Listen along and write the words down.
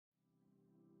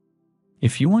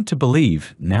If you want to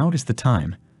believe, now is the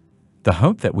time. The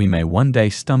hope that we may one day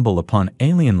stumble upon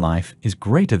alien life is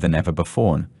greater than ever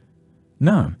before.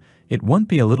 No, it won't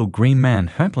be a little green man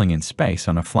hurtling in space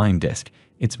on a flying disc.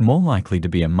 It's more likely to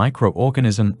be a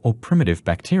microorganism or primitive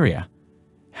bacteria.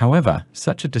 However,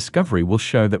 such a discovery will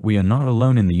show that we are not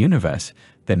alone in the universe.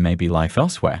 There may be life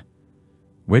elsewhere.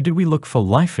 Where did we look for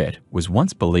life? It was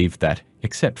once believed that,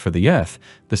 except for the Earth,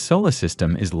 the solar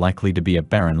system is likely to be a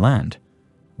barren land.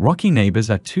 Rocky neighbors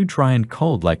are too dry and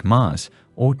cold like Mars,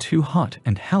 or too hot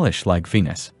and hellish like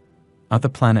Venus. Other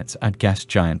planets are gas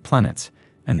giant planets,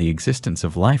 and the existence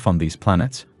of life on these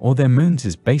planets or their moons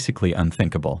is basically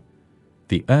unthinkable.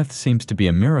 The Earth seems to be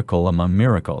a miracle among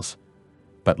miracles.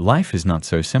 But life is not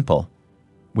so simple.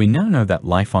 We now know that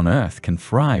life on Earth can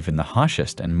thrive in the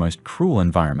harshest and most cruel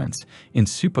environments, in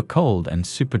super cold and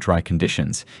super dry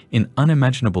conditions, in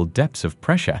unimaginable depths of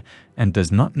pressure, and does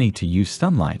not need to use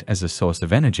sunlight as a source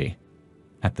of energy.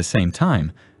 At the same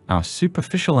time, our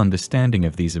superficial understanding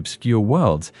of these obscure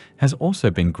worlds has also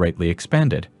been greatly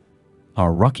expanded.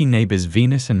 Our rocky neighbors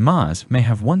Venus and Mars may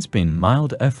have once been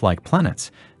mild Earth-like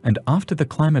planets, and after the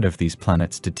climate of these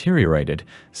planets deteriorated,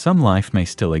 some life may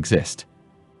still exist.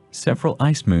 Several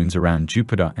ice moons around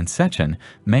Jupiter and Saturn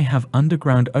may have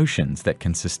underground oceans that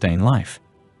can sustain life.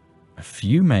 A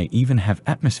few may even have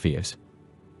atmospheres.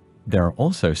 There are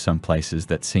also some places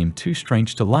that seem too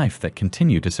strange to life that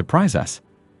continue to surprise us.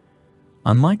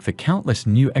 Unlike the countless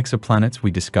new exoplanets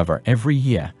we discover every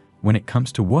year, when it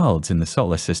comes to worlds in the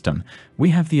solar system,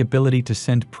 we have the ability to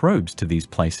send probes to these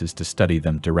places to study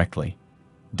them directly.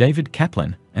 David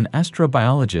Kaplan, an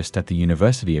astrobiologist at the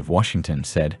University of Washington,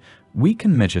 said, "We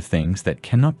can measure things that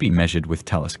cannot be measured with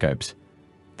telescopes.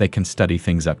 They can study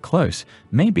things up close.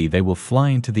 Maybe they will fly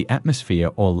into the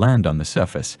atmosphere or land on the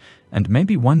surface, and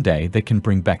maybe one day they can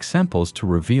bring back samples to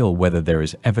reveal whether there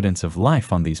is evidence of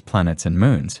life on these planets and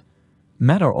moons.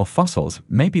 Matter or fossils,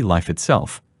 maybe life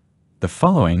itself." The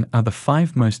following are the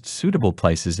 5 most suitable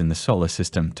places in the solar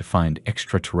system to find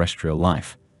extraterrestrial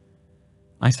life.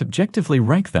 I subjectively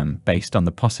rank them based on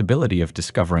the possibility of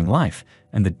discovering life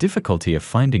and the difficulty of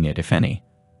finding it, if any.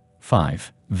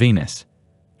 5. Venus.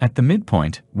 At the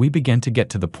midpoint, we begin to get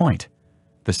to the point.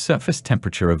 The surface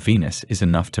temperature of Venus is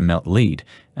enough to melt lead,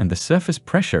 and the surface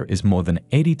pressure is more than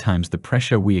 80 times the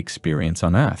pressure we experience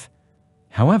on Earth.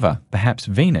 However, perhaps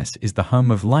Venus is the home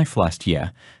of life. Last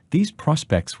year, these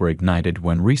prospects were ignited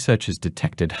when researchers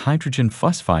detected hydrogen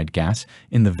phosphide gas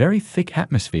in the very thick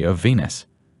atmosphere of Venus.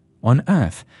 On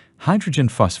Earth, hydrogen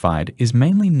phosphide is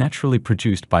mainly naturally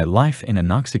produced by life in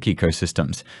anoxic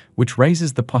ecosystems, which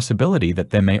raises the possibility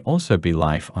that there may also be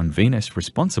life on Venus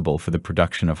responsible for the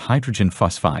production of hydrogen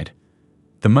phosphide.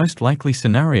 The most likely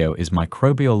scenario is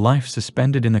microbial life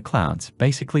suspended in the clouds,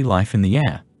 basically life in the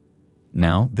air.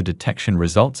 Now, the detection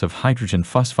results of hydrogen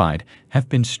phosphide have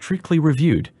been strictly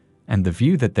reviewed, and the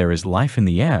view that there is life in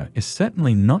the air is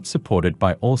certainly not supported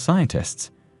by all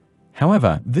scientists.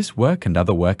 However, this work and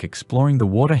other work exploring the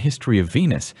water history of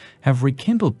Venus have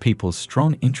rekindled people's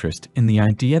strong interest in the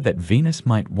idea that Venus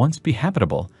might once be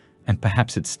habitable, and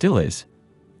perhaps it still is.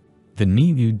 The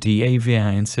new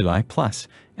DAVINCI+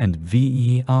 and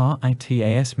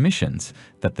VERITAS missions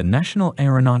that the National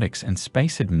Aeronautics and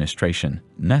Space Administration,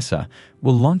 NASA,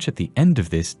 will launch at the end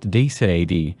of this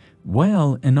decade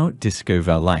will not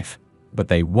discover life, but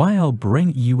they will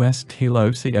bring US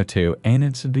CO2 and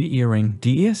its earring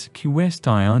DS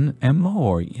question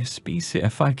more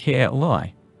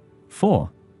specifically. 4.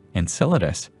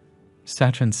 Enceladus.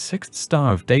 Saturn's 6th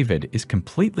star of David is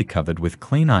completely covered with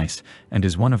clean ice and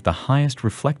is one of the highest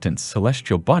reflectance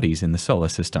celestial bodies in the solar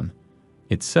system.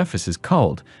 Its surface is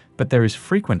cold, but there is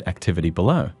frequent activity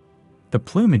below. The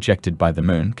plume ejected by the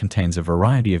moon contains a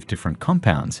variety of different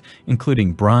compounds,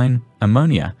 including brine,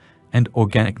 ammonia, and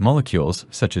organic molecules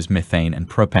such as methane and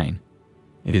propane.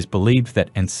 It is believed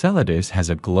that Enceladus has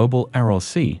a global aral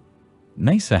sea.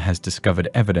 NASA has discovered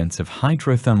evidence of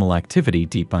hydrothermal activity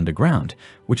deep underground,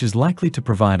 which is likely to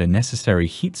provide a necessary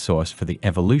heat source for the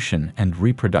evolution and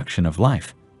reproduction of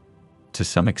life. To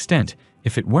some extent,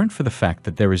 if it weren't for the fact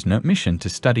that there is no mission to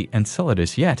study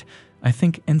Enceladus yet, I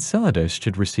think Enceladus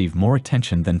should receive more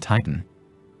attention than Titan.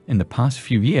 In the past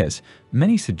few years,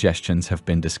 many suggestions have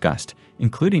been discussed,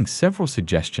 including several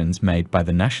suggestions made by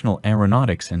the National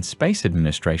Aeronautics and Space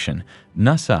Administration,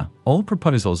 NASA. All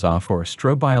proposals are for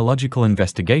astrobiological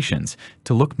investigations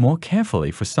to look more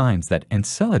carefully for signs that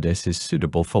Enceladus is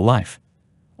suitable for life.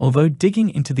 Although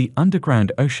digging into the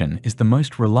underground ocean is the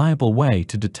most reliable way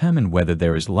to determine whether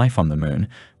there is life on the moon,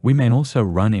 we may also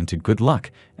run into good luck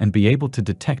and be able to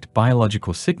detect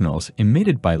biological signals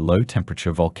emitted by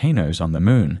low-temperature volcanoes on the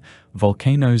moon,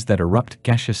 volcanoes that erupt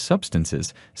gaseous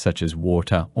substances such as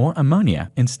water or ammonia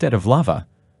instead of lava.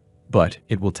 But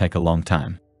it will take a long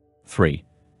time. 3.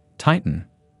 Titan.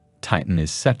 Titan is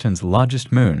Saturn's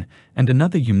largest moon and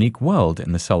another unique world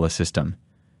in the solar system.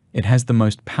 It has the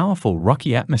most powerful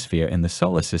rocky atmosphere in the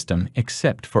solar system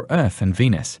except for Earth and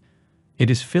Venus. It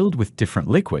is filled with different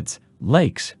liquids,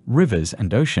 lakes, rivers,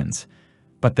 and oceans.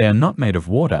 But they are not made of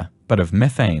water, but of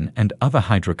methane and other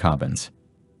hydrocarbons.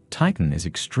 Titan is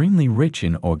extremely rich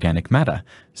in organic matter,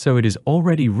 so it is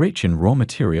already rich in raw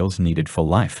materials needed for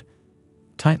life.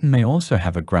 Titan may also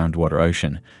have a groundwater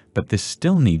ocean, but this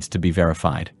still needs to be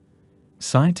verified.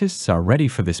 Scientists are ready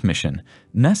for this mission,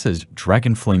 NASA's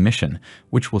Dragonfly mission,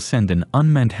 which will send an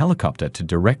unmanned helicopter to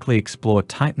directly explore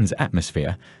Titan's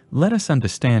atmosphere. Let us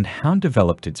understand how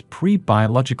developed its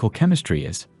pre-biological chemistry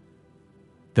is.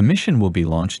 The mission will be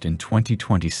launched in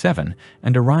 2027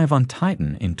 and arrive on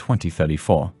Titan in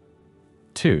 2034.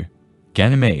 2.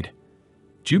 Ganymede.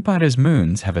 Jupiter's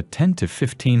moons have a 10 to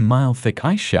 15 mile thick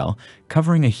ice shell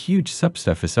covering a huge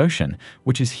subsurface ocean,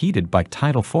 which is heated by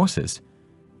tidal forces.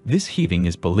 This heating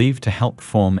is believed to help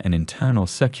form an internal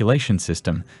circulation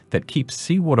system that keeps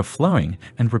seawater flowing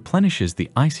and replenishes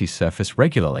the icy surface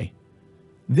regularly.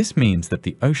 This means that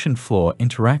the ocean floor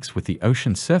interacts with the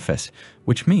ocean surface,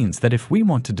 which means that if we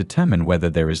want to determine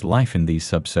whether there is life in these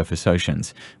subsurface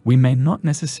oceans, we may not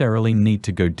necessarily need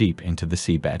to go deep into the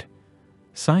seabed.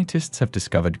 Scientists have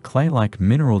discovered clay-like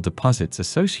mineral deposits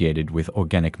associated with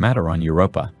organic matter on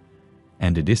Europa,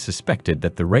 and it is suspected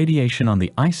that the radiation on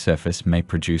the ice surface may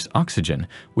produce oxygen,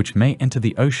 which may enter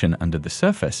the ocean under the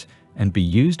surface and be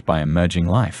used by emerging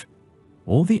life.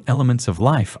 All the elements of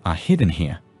life are hidden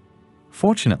here.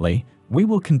 Fortunately, we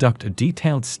will conduct a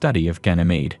detailed study of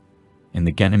Ganymede. In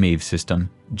the Ganymede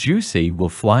system, JUICE will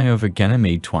fly over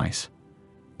Ganymede twice.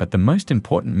 But the most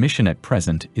important mission at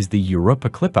present is the Europa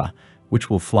Clipper, which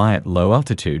will fly at low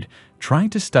altitude, trying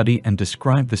to study and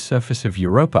describe the surface of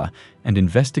Europa and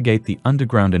investigate the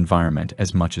underground environment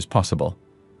as much as possible.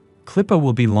 Clipper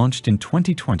will be launched in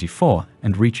 2024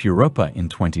 and reach Europa in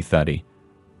 2030.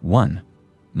 1.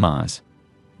 Mars.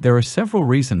 There are several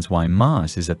reasons why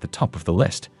Mars is at the top of the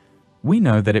list. We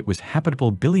know that it was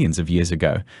habitable billions of years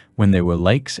ago when there were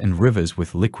lakes and rivers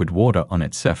with liquid water on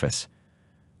its surface.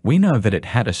 We know that it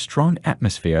had a strong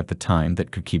atmosphere at the time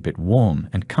that could keep it warm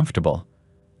and comfortable.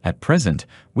 At present,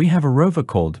 we have a rover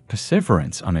called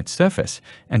Perseverance on its surface,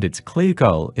 and its clear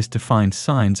goal is to find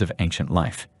signs of ancient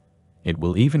life. It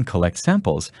will even collect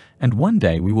samples, and one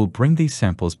day we will bring these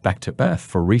samples back to Earth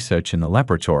for research in the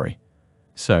laboratory.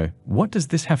 So, what does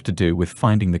this have to do with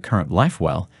finding the current life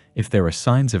well? If there are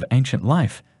signs of ancient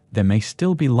life, there may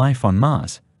still be life on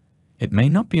Mars. It may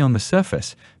not be on the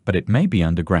surface, but it may be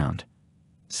underground.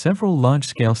 Several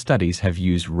large-scale studies have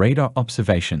used radar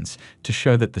observations to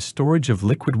show that the storage of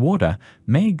liquid water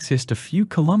may exist a few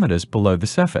kilometers below the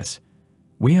surface.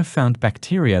 We have found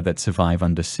bacteria that survive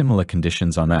under similar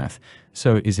conditions on Earth,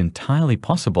 so it is entirely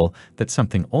possible that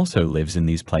something also lives in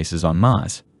these places on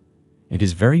Mars. It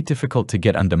is very difficult to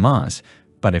get under Mars,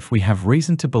 but if we have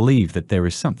reason to believe that there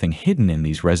is something hidden in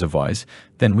these reservoirs,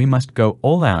 then we must go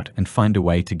all out and find a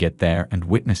way to get there and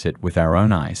witness it with our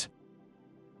own eyes.